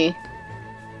coming to me,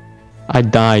 I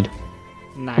died.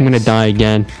 Nice. I'm gonna die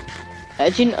again.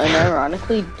 imagine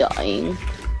unironically dying.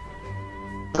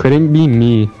 Couldn't be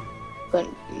me.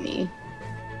 Couldn't be me.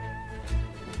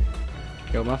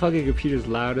 Yo, my fucking computer's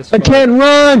loud as I fuck. can't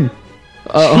run.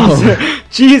 Oh.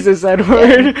 Jesus,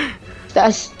 Edward.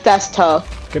 That's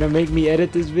tough. Gonna make me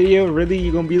edit this video? Really?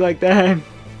 You gonna be like that?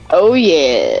 Oh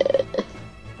yeah.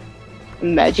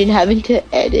 Imagine having to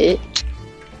edit.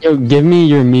 Yo, give me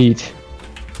your meat.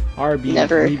 RB.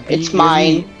 Never. we beat It's your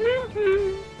mine.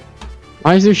 meat.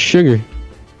 Why is there sugar?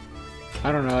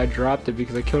 I don't know. I dropped it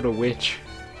because I killed a witch.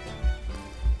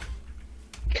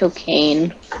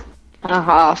 Cocaine.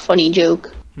 Haha, funny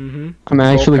joke. Mm-hmm. I'm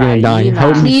actually gonna die. Cocaine.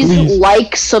 Help me, Please please.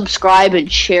 like, subscribe,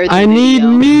 and share the I need video.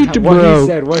 meat, What he bro.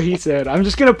 said. What he said. I'm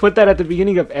just gonna put that at the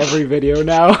beginning of every video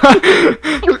now.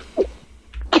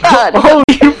 God. Oh,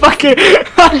 you fucking!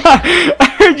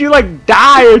 I heard you like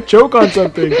die or choke on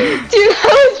something. Dude,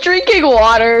 I was drinking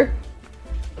water.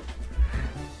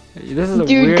 This is a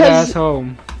Dude, weird 'cause- ass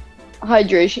home.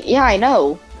 Hydration. Yeah, I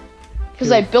know.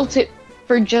 Because I built it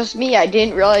for just me. I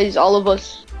didn't realize all of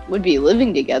us would be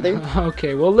living together.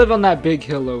 Okay, we'll live on that big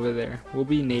hill over there. We'll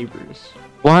be neighbors.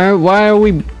 Why are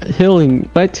we hilling?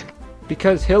 What?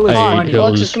 Because hill is Hey, funny. hill.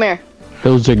 Alexis, come here.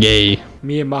 Those are gay.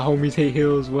 Me and my homies hate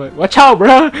hills. What? Watch out,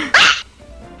 bro.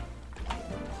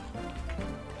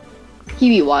 He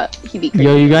be what? He be crazy.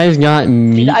 Yo, you guys got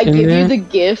meat I in give there? you the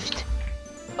gift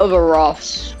of a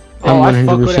Ross. I'm I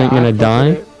fuck with 100% it, I gonna fuck with die.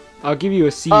 it. I'll give you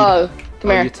a seed. Come Oh,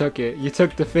 here. you took it. You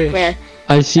took the fish. Come here.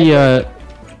 I see a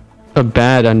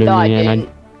bat under No, I me, and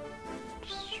didn't.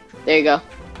 There you go.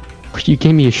 you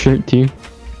gave me a shirt too.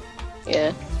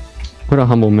 Yeah. What a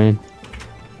humble man.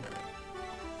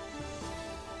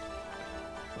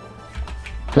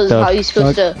 What Because the how you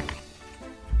supposed fuck? to?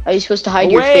 How you supposed to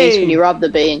hide your face when Away. you rob the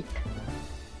bank?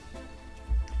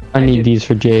 I need these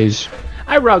for Jay's.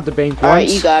 I robbed the bank once. Alright,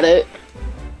 you got it.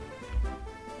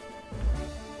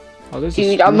 Oh, there's a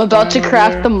Dude, I'm spruce about to pine over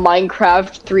craft there. the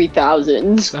Minecraft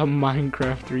 3000s. The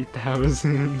Minecraft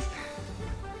 3000.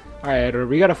 Alright, Edward,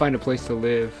 we gotta find a place to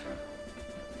live.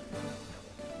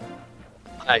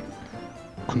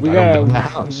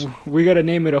 We gotta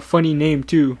name it a funny name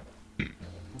too.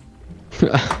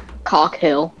 Cock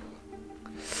Hill.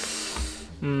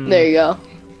 Mm. There you go.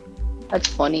 That's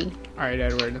funny. Alright,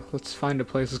 Edward, let's find a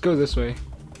place. Let's go this way.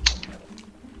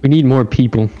 We need more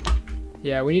people.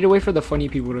 Yeah, we need to wait for the funny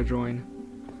people to join.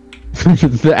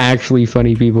 The actually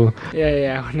funny people.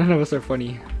 Yeah, none of us are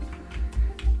funny.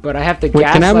 But I have to Wait,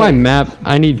 gaslight. can I have my map?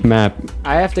 I need map.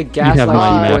 I have to have gaslight my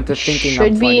people map. into thinking Should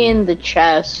I'm be funny. in the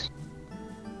chest.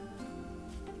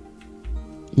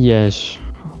 Yes.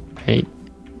 Right.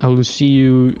 I will see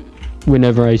you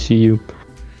whenever I see you.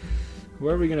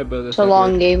 Where are we gonna build this? So long,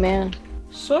 Edward? gay man.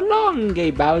 So long,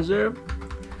 gay Bowser.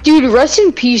 Dude, rest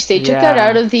in peace. They took that Yeah.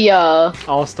 out of the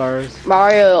All stars.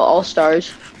 Mario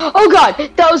All-Stars. Oh god,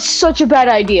 that was such a bad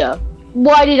idea.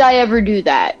 Why did I ever do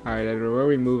that? Alright, Edward, where are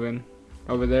we moving?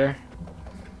 Over there?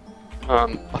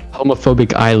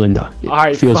 Homophobic island. It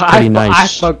Alright, feels I pretty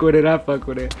nice. fuck with it, I fuck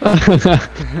with it.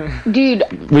 Dude,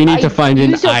 We need I to find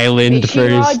an used a island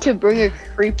fishing rod first. to bring a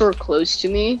creeper close to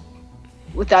me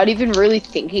without even really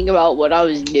thinking about what I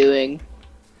was doing.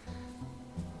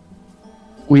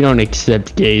 We don't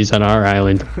accept gays on our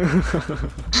island.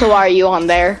 So why are you on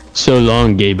there? So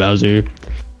long, gay Bowser.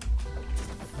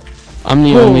 I'm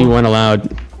the only one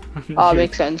allowed. Oh,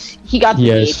 makes sense. He got the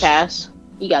Yes. gay pass.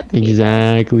 He got the gay pass.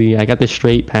 Exactly. I got the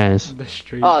straight pass. The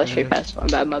street. Oh, straight pass. My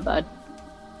bad, my bad.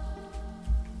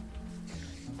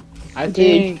 I Dude.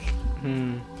 think.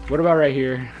 What about right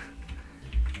here?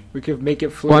 We could make it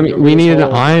float. Well, I mean, over we this need an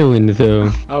hole. island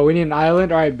though. Oh, we need an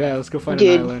island? Alright, bet. Let's go find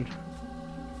Dude. an island.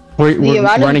 We're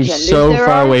amount of running genders so there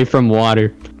far are? away from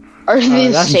water. Or the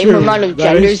that's same true. amount of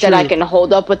That is genders that I true. can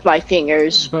hold up with my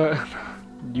fingers. But.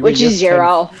 you Which would is just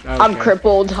 0. have- I'm okay.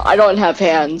 crippled. I don't have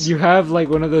hands. You have like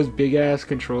one of those big ass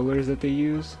controllers that they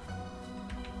use.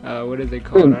 What is it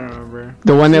called? I don't remember.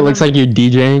 The one that looks like you're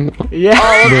DJing. Yeah.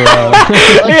 Let's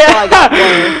go, I got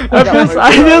one. I got one.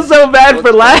 I feel so bad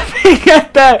for laughing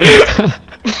at that.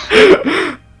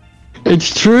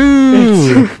 It's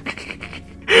true.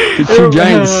 The two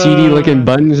giant CD looking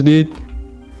buttons, dude.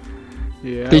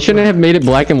 Yeah. They shouldn't have made it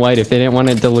black and white if they didn't want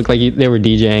it to look like they were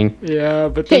DJing. Yeah,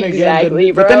 but then Exactly,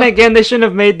 again, but then bro. again, they shouldn't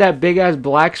have made that big ass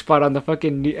black spot on the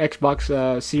fucking new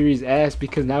Xbox Series S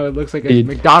because now it looks like a Dude.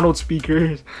 McDonald's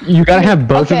speakers. You gotta have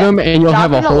both Okay, of them, and you'll not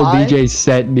have a gonna whole lie. DJ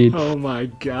set, dude. Oh my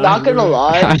god. Not gonna bro.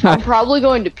 lie, I'm probably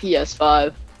going to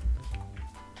PS5.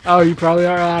 Oh, you probably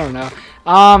are. I don't know.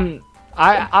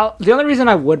 The only reason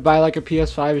I would buy like a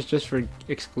PS5 is just for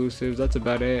exclusives. That's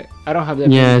about it. I don't have that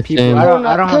Yeah, many people. same. I don't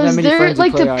have that many friends who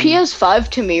like play the on. PS5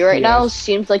 to me right now PS.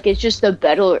 seems like it's just a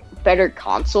better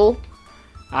console.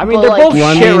 I mean, but, they're like, both Well,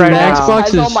 I shit mean, right the now. Xbox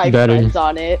has all is my better. friends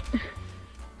on it.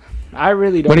 I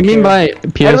really don't. What do you mean care. by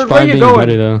PS5 where you being going?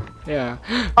 better though? Yeah.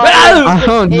 I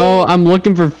don't know. I'm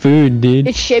looking for food, dude.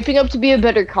 It's shaping up to be a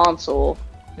better console.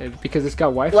 Because it's got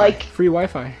Wi-Fi. Like- Free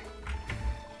Wi-Fi.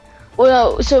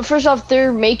 Well, so first off,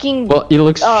 they're making Well, it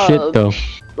looks shit though.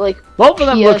 like Both of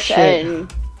them look shit.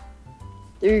 PSN.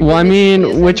 Well, I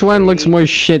mean, which one looks more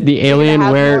shit? The gonna Alien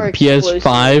have where more PS5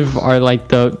 exclusives. or like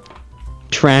the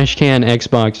trash can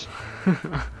Xbox?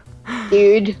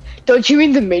 Dude, don't you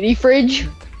mean the mini fridge?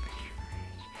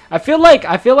 I feel like.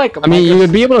 I mean, you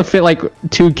would be able to fit like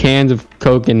 2 cans of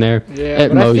Coke in there Yeah, at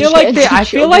but most. I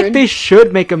feel like they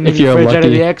should make a mini you're fridge out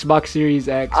of lucky. the Xbox Series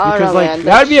X I don't because know, like man.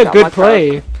 that would be a That's good not my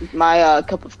play. My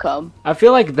cup of cum. I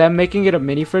feel like them making it a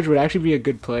mini fridge would actually be a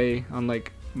good play on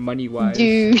like money wise.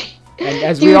 Dude, And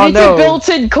as we dude, all it's know, a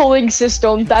built-in cooling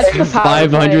system. That's the power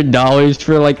play. $500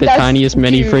 for like the That's- tiniest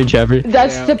mini dude. fridge ever.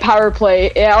 That's Yeah. the power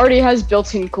play. It already has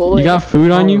built-in cooling. You got food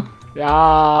on you? Yeah,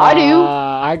 I do.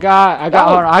 I got. Y'all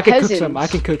Hold on, I can cook some. peasants. I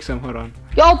can cook some. Hold on.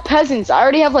 Y'all peasants, I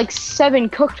already have like 7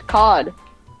 cooked cod.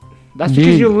 That's because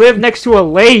Dude. you live next to a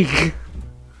lake.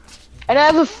 And I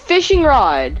have a fishing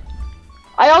rod.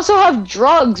 I also have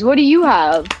drugs. What do you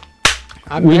have?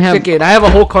 I'm We have- Mexican. I have a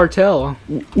whole cartel.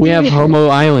 We have Homo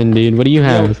Island, dude. What do you Yo,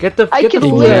 have? get the. I Get the can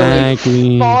food. literally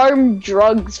Exactly. farm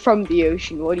drugs from the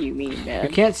ocean. What do you mean, You man?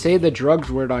 can't say the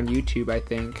drugs word on YouTube. I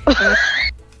think.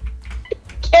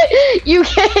 You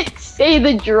can't say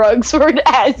the drugs word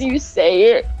as you say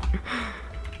it.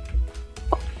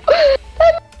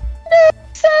 That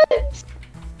makes sense.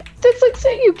 That's like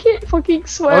saying you can't fucking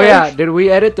swear. Oh yeah, did we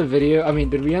edit the video? I mean,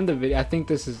 did we end the video? I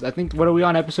think. What are we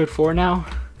on, episode 4 now?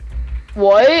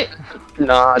 What?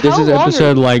 Nah, this How is long are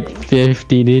episode you like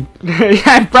 50, dude.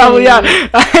 Yeah, probably. Yeah,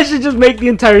 I should just make the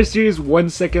entire series 1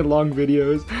 second long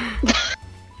videos.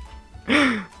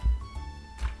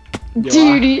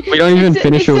 Dude, We don't even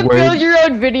finish it's a the word. build your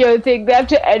own video thing. They have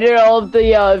to edit all of the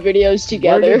videos Where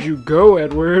together. did you go,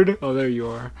 Edward? Oh, there you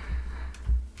are.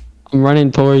 I'm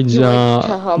running towards You went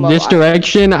to Homo this Island.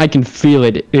 direction. I can feel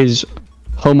it. Is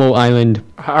Homo Island,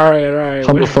 All right.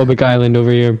 homophobic island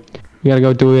over here. We gotta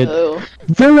go to it. Oh.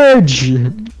 Village.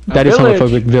 That is village.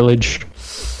 homophobic village.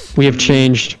 We have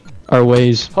changed our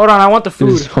ways. Hold on, I want the It food.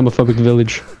 is homophobic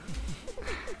village.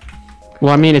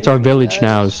 Well, I mean, it's our village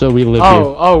now, so we live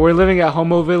Oh, we're living at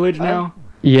Homo Village now.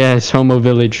 here. Yes, Homo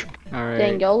Village. All Dang,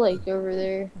 right. y'all like over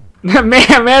there.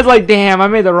 Man's like, damn, I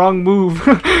made the wrong move.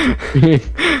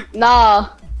 Nah,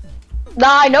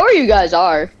 I know where you guys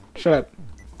are. Shut up.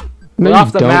 No, We're you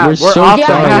off the don't. map. We're We're so off the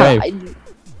far map. away.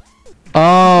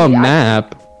 Oh, Yeah, I-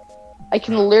 map. I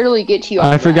can literally get to you. on I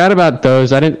the map. forgot about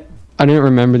those. I didn't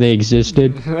remember they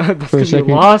existed. That's For a 'cause you second.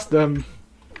 lost them.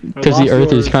 Or Because the lost Earth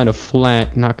is yours. kind of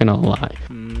flat. Not gonna lie.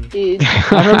 Dude,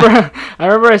 I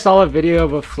remember I saw a video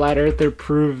of a flat earther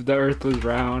prove the earth was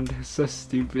round. It's so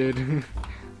stupid.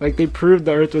 Like they proved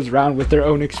the earth was round with their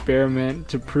own experiment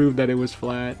to prove that it was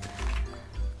flat.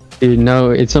 Dude, no,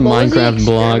 it's a What was the Minecraft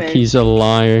block. experiment? He's a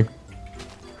liar.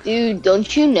 dude,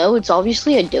 don't you know it's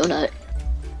obviously a donut?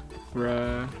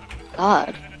 Bruh.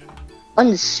 God,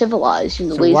 uncivilized in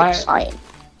the So ways why- of science.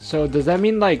 So does that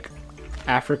mean like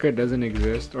Africa doesn't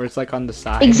exist or it's like on the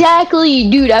side? Exactly,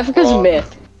 dude. Africa's Oh. a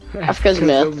myth. Africa's a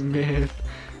myth. a myth.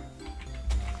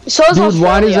 So is Dude,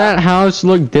 why does Australia. that house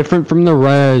look different from the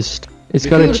rest? It's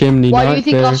got a Dude, chimney, Why do not you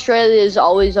think there. Australia is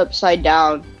always upside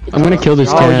down? It's I'm gonna kill this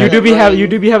Oh, cat. you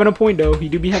do be having a point though. You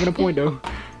do be having a point though.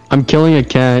 I'm killing a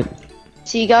cat.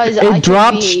 See, guys, It I could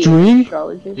dropped be stream?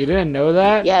 astrologist. You didn't know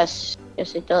that? Yes,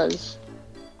 it does.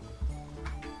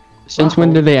 Since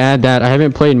when did they add that? I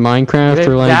haven't played Minecraft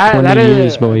for like That- 20 that is-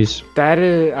 years, boys. That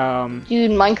is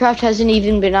Dude, Minecraft hasn't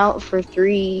even been out for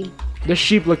 3. the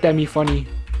sheep looked at me funny.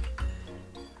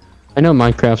 I know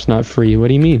Minecraft's not free. What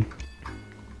do you mean?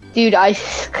 Dude,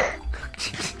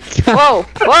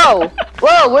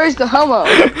 whoa, where's the homo?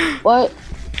 What?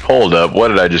 Hold up, what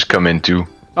did I just come into?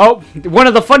 Oh, one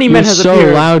of the funny You're men has so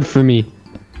appeared. loud for me.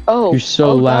 Oh, You're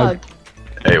so oh loud.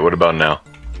 God. Hey, what about now?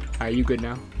 Alright, you good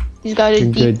now? He's got a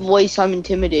You're deep good. voice, I'm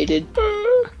intimidated.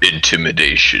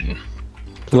 Intimidation.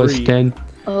 Plus 3. 10.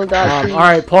 Oh God, please.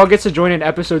 Alright, Paul gets to join in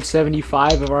episode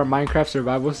 75 of our Minecraft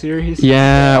survival series.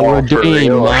 Yeah, Oh, we're for doing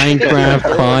a real? Minecraft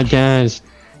podcast.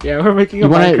 Yeah, we're making a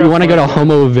You Minecraft wanna go to podcast.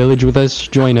 Homo Village with us?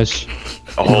 Join us.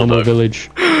 Oh, in hold Homo up. Village.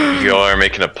 You all are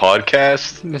making a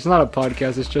podcast? It's not a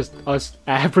podcast, it's just us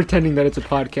pretending that it's a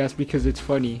podcast because it's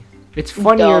funny. It's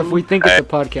funnier if Dumb. we think it's a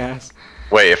podcast.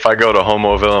 Wait, if I go to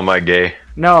Homoville, am I gay?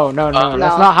 No, that's No.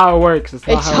 not how it works. It's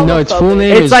not It's how it No, works. its full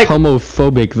name It's is like-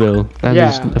 Homophobicville. That is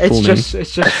Yeah, the full it's name.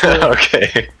 just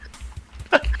Okay.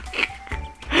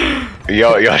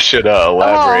 Y'all should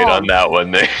elaborate Oh. on that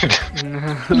one then.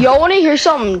 Y'all want to hear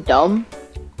something dumb?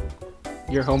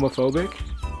 You're homophobic?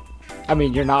 I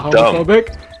mean, you're not Dumb.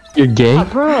 homophobic? You're gay?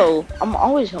 Bro, I'm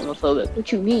always homophobic.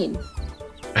 What you mean?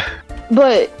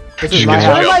 But This Just is my get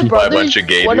one house. of my jumped by a brothers, bunch of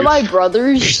gay one of dudes. my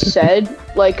brothers said,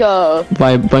 like,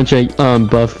 By a bunch of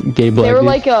buff gay black they were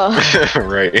dudes. like,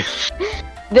 Right.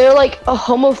 they're like a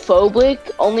homophobic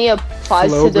only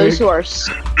applies to those Phobic. who are.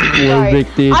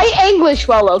 Phobic dudes. I English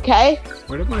well, okay?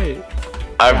 What am I?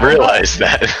 I've realized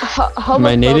that. Homophobic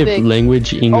My native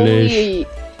language, English.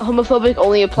 homophobic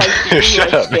only applies to people who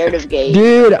Shut are up. scared of gays.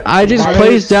 Dude, I just That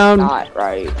placed is down Not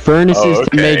right. furnaces Oh,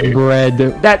 to make okay. bread.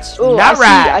 That's Oh, not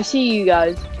I right. see you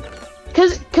guys.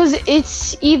 Cause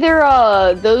it's either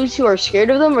those who are scared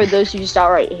of them or those who just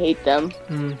outright hate them.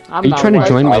 I'm Are you not trying to white.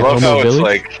 join I my love how Homo it's Village?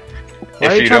 like, Why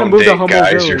are if you you trying to don't move to date Homo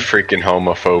guys, you're Village? freaking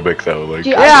homophobic though. Like,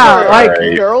 Dude, Yeah, I like-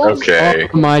 alright, girls. okay.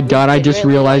 Oh my god, I just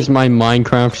Really? realized my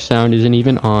Minecraft sound isn't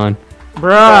even on.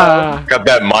 Bruh. Got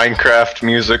that Minecraft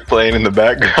music playing in the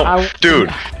background. I-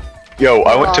 Dude, yo,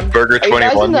 I went to Burger Are you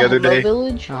guys 21 in the other Homo day.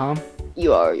 Village? Uh-huh.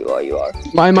 You are.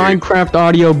 My Minecraft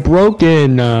audio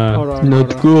broken. Hold on, Not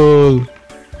hold on. cool.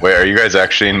 Wait, are you guys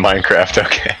actually in Minecraft?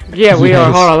 Okay. Yeah, we are.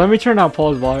 Yes. Hold on, let me turn down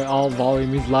Paul's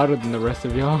volume. He's louder than the rest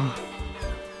of y'all.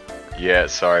 Yeah,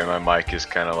 sorry, my mic is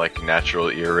kind of like natural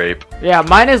ear rape. Yeah,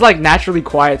 mine is like naturally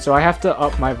quiet, so I have to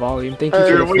up my volume. Thank you. for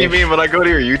Dude, the what do you fish. mean? When I go to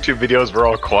your YouTube videos, we're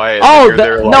all quiet. Oh, You're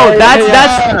there no, like-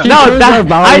 that's He no, turns that our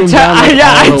volume down,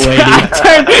 like, all the way,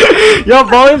 I turn your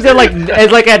volume's at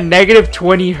like at negative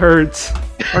 20 hertz,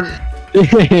 or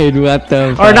Dude, what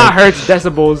the or not fuck? hertz,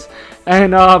 decibels,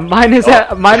 and mine is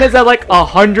at like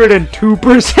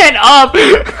 102% up.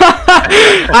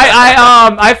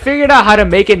 I figured out how to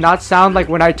make it not sound like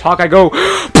when I talk I go.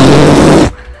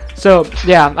 So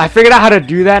yeah, I figured out how to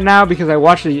do that now because I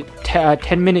watched a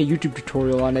 10-minute YouTube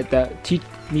tutorial on it that teach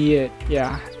me it.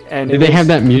 Yeah. And Did they have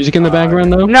that music in the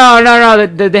background though? No.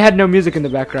 They had no music in the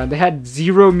background. They had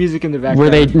zero music in the background. Were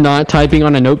they not typing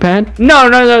on a notepad? No.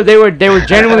 They were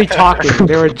genuinely talking.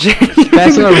 They were genuinely.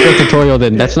 That's not a real tutorial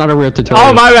then. That's not a real tutorial.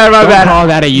 Oh my bad. Don't call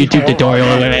that a YouTube tutorial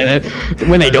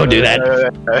when they don't do that.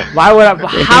 Why would I?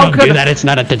 How Don't could do that? It's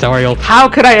not a tutorial. How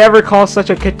could I ever call such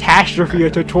a catastrophe a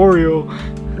tutorial?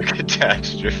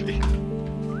 Catastrophe. I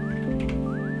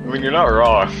mean, you're not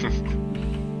wrong.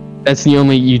 That's the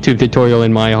only YouTube tutorial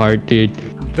in my heart, dude.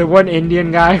 The one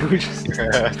Indian guy who just.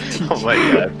 Oh my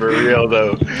god, for real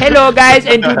though. Hello guys,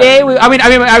 and today we. I mean.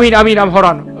 Hold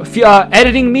on.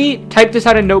 Editing me. Type this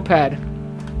out in Notepad.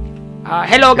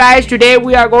 Hello guys, today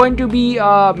we are going to be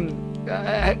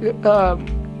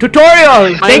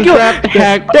tutorial. Thank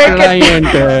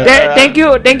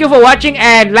you. Thank you for watching,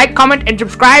 and like, comment, and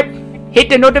subscribe. Hit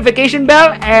the notification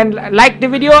bell and like the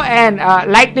video and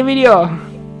like the video.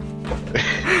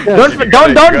 Don't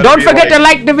forget to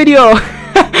like the video.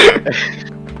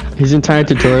 His entire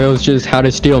tutorial is just how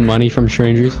to steal money from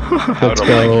strangers. Let's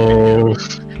go.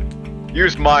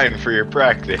 Use mine for your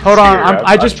practice. Hold on, Here,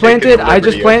 I just planted.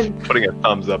 Putting a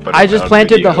thumbs up. I just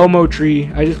planted the homo tree.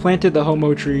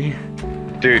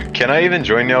 Dude, can I even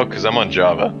join y'all? Cause I'm on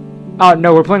Java. Oh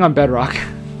no, we're playing on Bedrock.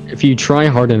 If you try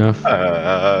hard enough.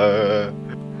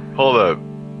 Hold up.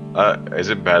 Is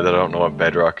it bad that I don't know what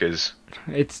Bedrock is?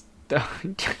 It's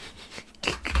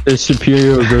The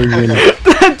superior version.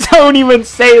 Don't even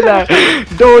say that.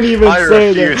 Don't even I say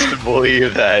refuse that. to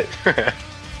believe that.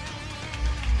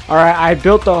 Alright, I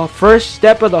built the first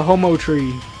step of the homo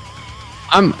tree.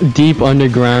 I'm deep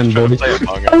underground, boys. Play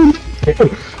Among Us.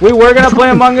 We were gonna play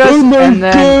Among Us, Oh my and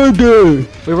then god!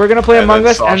 we were gonna play And Among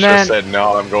then Us, Sasha and then said,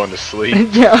 "No, I'm going to sleep."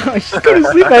 yeah, she's gonna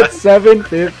sleep at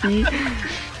 7:50.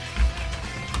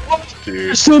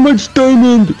 Dude, So much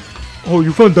diamond! Oh,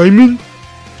 you found diamond?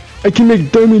 I can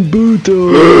make diamond boots.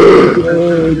 Oh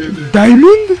god.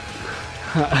 Diamond?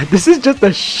 This is just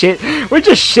a shit. We're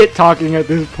just shit talking at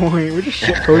this point. We're just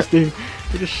shit posting.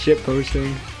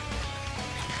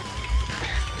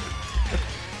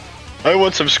 I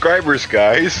want subscribers,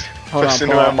 guys. Hold on, Listen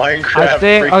to Paul. my Minecraft I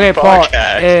think freaking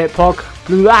podcast.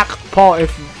 Paul,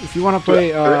 if you want to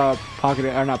play Pocket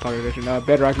or not Pocket Edition,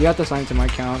 Bedrock, you have to sign to my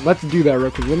account. Let's do that real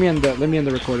quick. Let me end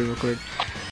the recording real quick.